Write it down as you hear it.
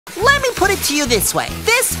Let me put it to you this way.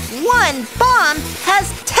 This one bomb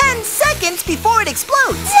has 10 seconds before it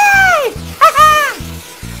explodes. Yay!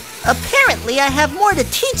 Apparently, I have more to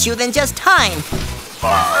teach you than just time.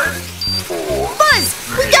 5, 4. Buzz,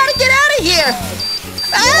 we gotta get out of here!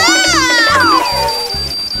 Ah!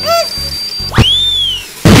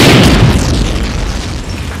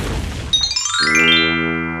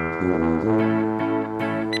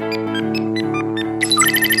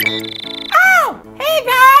 Hey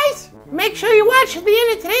guys! Make sure you watch to the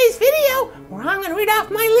end of today's video where I'm gonna read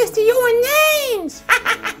off my list of your names!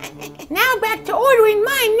 Now back to ordering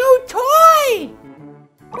my new toy!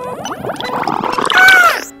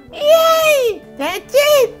 Yay! That's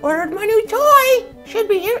it! Ordered my new toy! Should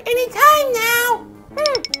be here anytime now!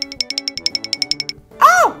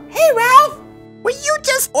 Oh! Hey Ralph! Were you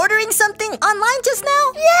just ordering something online just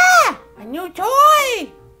now? Yeah! A new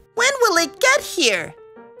toy! When will it get here?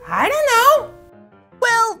 I don't know!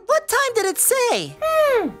 Well, what time did it say?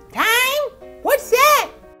 Time? What's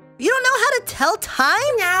that? You don't know how to tell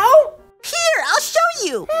time? No? Here, I'll show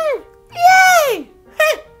you! Yay!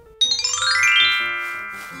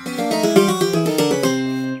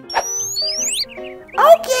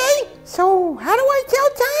 Okay, so how do I tell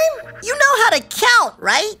time? You know how to count,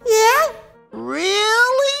 right? Yeah?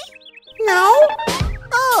 Really? No?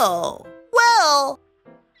 Oh, well,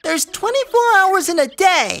 there's 24 hours in a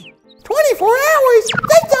day. 24 hours?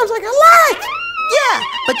 That sounds like a lot! Yeah,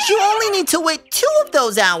 but you only need to wait 2 of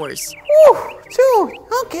those hours. Whew, 2,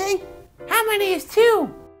 okay. How many is 2?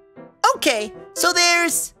 Okay, so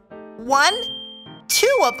there's 1, 2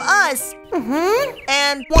 of us,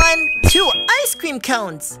 and 1, 2 ice cream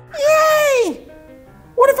cones. Yay!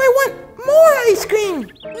 What if I want more ice cream?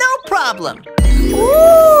 No problem.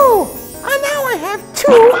 Ooh! And now I have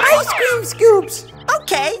 2 ice cream scoops.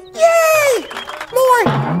 Okay. Yay! More.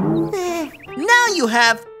 Now you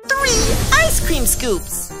have 3 ice cream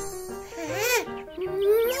scoops.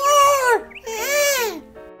 More.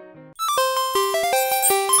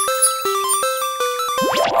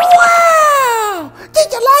 Wow!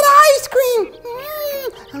 That's a lot of ice cream.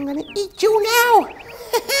 I'm gonna eat you now.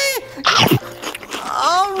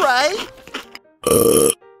 All right.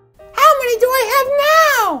 How many do I have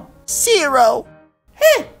now? 0.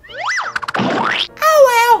 Oh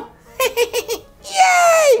well.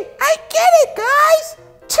 Yay! I get it, guys.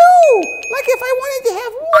 2. Like if I wanted to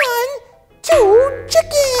have 1, 2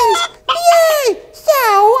 chickens. Yay! So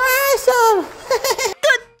awesome.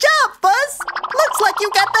 Good job, Buzz. Looks like you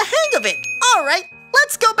got the hang of it. All right,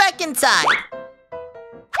 let's go back inside.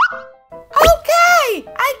 Okay,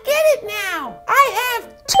 I get it now. I have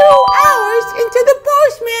 2 hours until the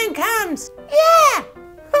postman comes. Yeah.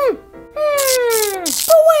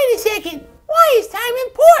 But wait a second. Why is time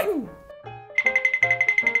important?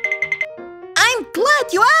 I'm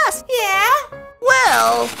glad you asked. Yeah?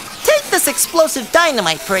 Well, take this explosive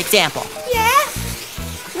dynamite, for example. Yeah?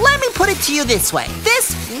 Let me put it to you this way.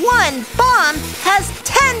 This one bomb has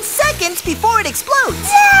 10 seconds before it explodes.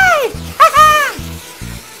 Yay!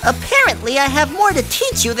 Apparently, I have more to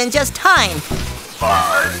teach you than just time.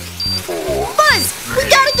 5, 4. Buzz, we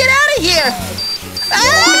gotta get out of here!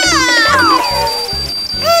 Ah!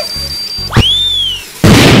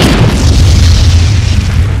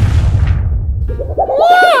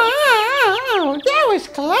 Wow, that was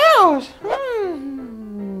close.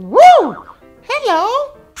 Woo!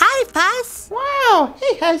 Hello. Hi, Buzz. Wow,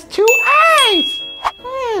 he has 2 eyes.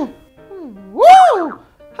 Woo!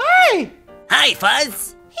 Hi. Hi,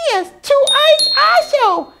 Fuzz. He has 2 eyes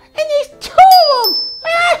also, and there's 2 of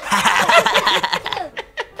them.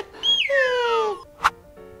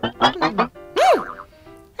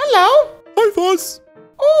 Hello. Hi, Fuzz.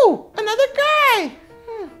 Oh, another guy.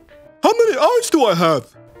 How many eyes do I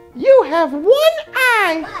have? You have 1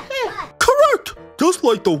 eye. Correct! Just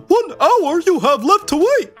like the 1 hour you have left to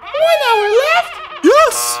wait. 1 hour left?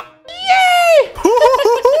 Yes! Yay!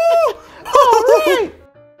 All right.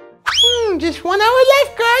 Just 1 hour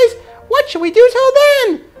left, guys. What should we do till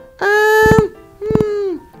then?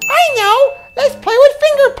 I know. Let's play with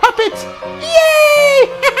finger puppets. Yay!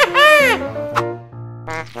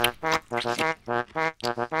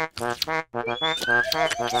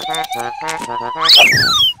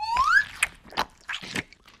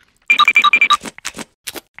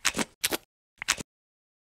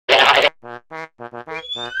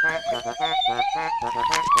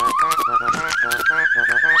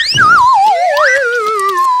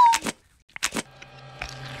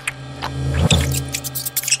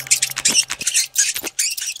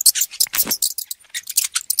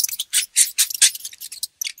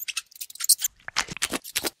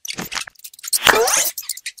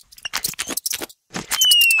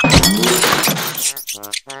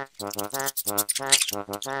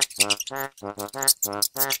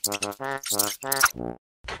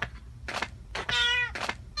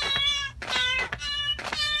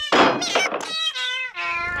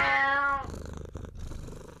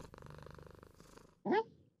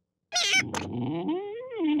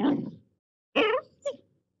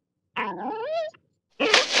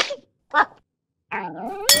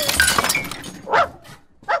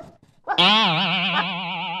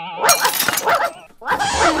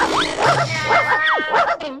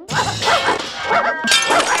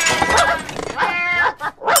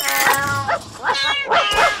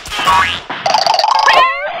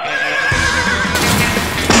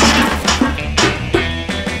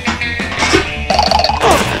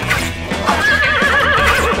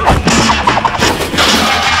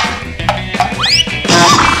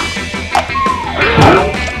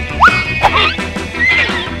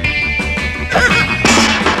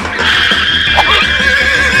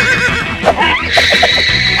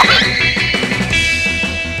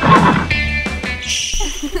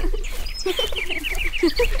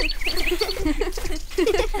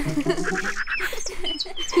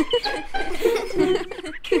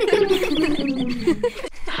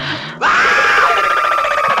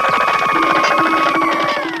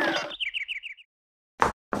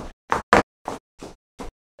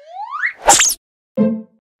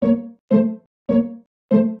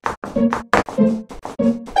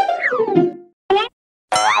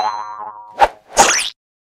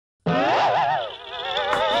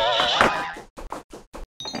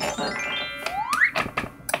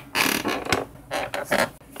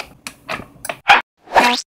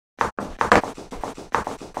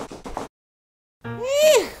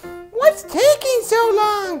 What's taking so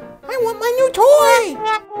long? I want my new toy!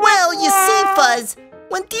 Well, you see, Fuzz,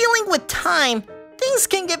 when dealing with time, things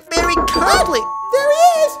can get very complicated. There he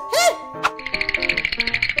is!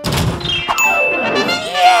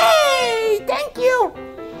 Yay! Thank you!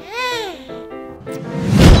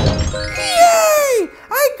 Yay!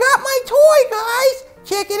 I got my toy, guys!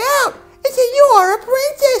 Check it out! It's a You Are a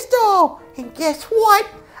Princess doll! And guess what?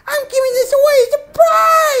 I'm giving this away as a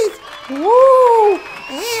prize! Woo!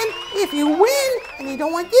 And if you win and you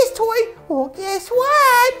don't want this toy, well, guess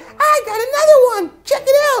what? I got another one! Check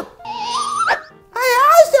it out! I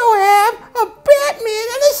also have a Batman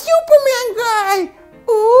and a Superman guy!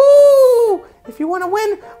 Ooh! If you want to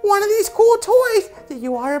win one of these cool toys, the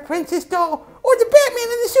You Are a Princess doll, or the Batman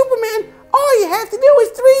and the Superman, all you have to do is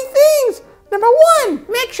 3 things. Number 1,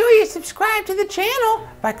 make sure you subscribe to the channel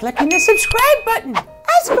by clicking the subscribe button.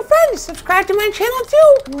 Ask a friend to subscribe to my channel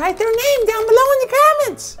too, and write their name down below in the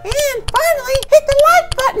comments. And finally, hit the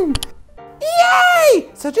like button.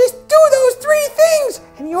 Yay! So just do those 3 things,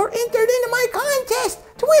 and you're entered into my contest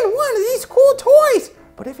to win one of these cool toys.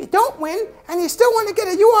 But if you don't win, and you still want to get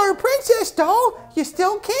a You Are a Princess doll, you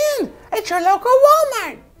still can. It's your local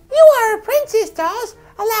Walmart. You Are a Princess dolls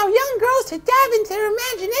allow young girls to dive into their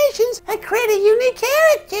imaginations and create a unique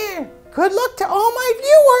character. Good luck to all my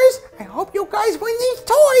viewers. I hope you guys win these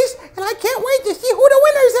toys, and I can't wait to see who the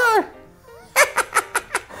winners are.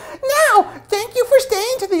 Now, thank you for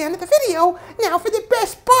staying to the end of the video. Now for the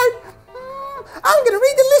best part. I'm going to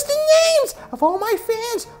read the list of names of all my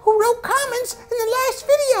fans who wrote comments in the last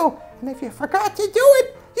video. And if you forgot to do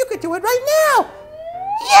it, you could do it right now.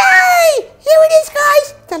 Yay! Here it is,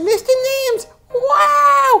 guys. The list of names.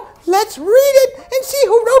 Wow! Let's read it and see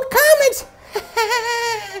who wrote comments.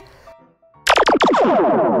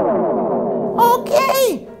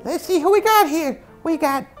 Okay, let's see who we got here. We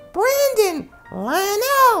got Brandon,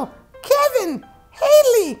 Lionel, Kevin,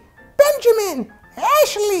 Haley, Benjamin,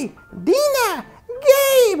 Ashley, Dina,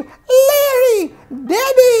 Gabe, Larry,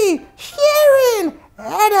 Debbie, Sharon,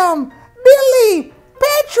 Adam, Billy,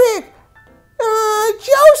 Patrick,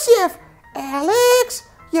 Joseph, Alex,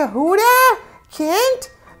 Yehuda,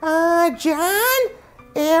 Kent, John,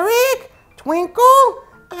 Eric, Twinkle,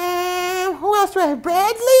 who else do I have?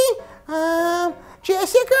 Bradley,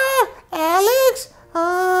 Jessica, Alex,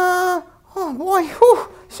 oh boy, whew,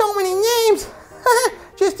 so many names.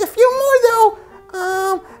 Just a few more though.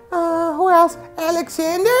 Who else?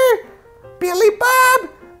 Alexander, Billy Bob,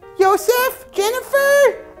 Joseph, Jennifer,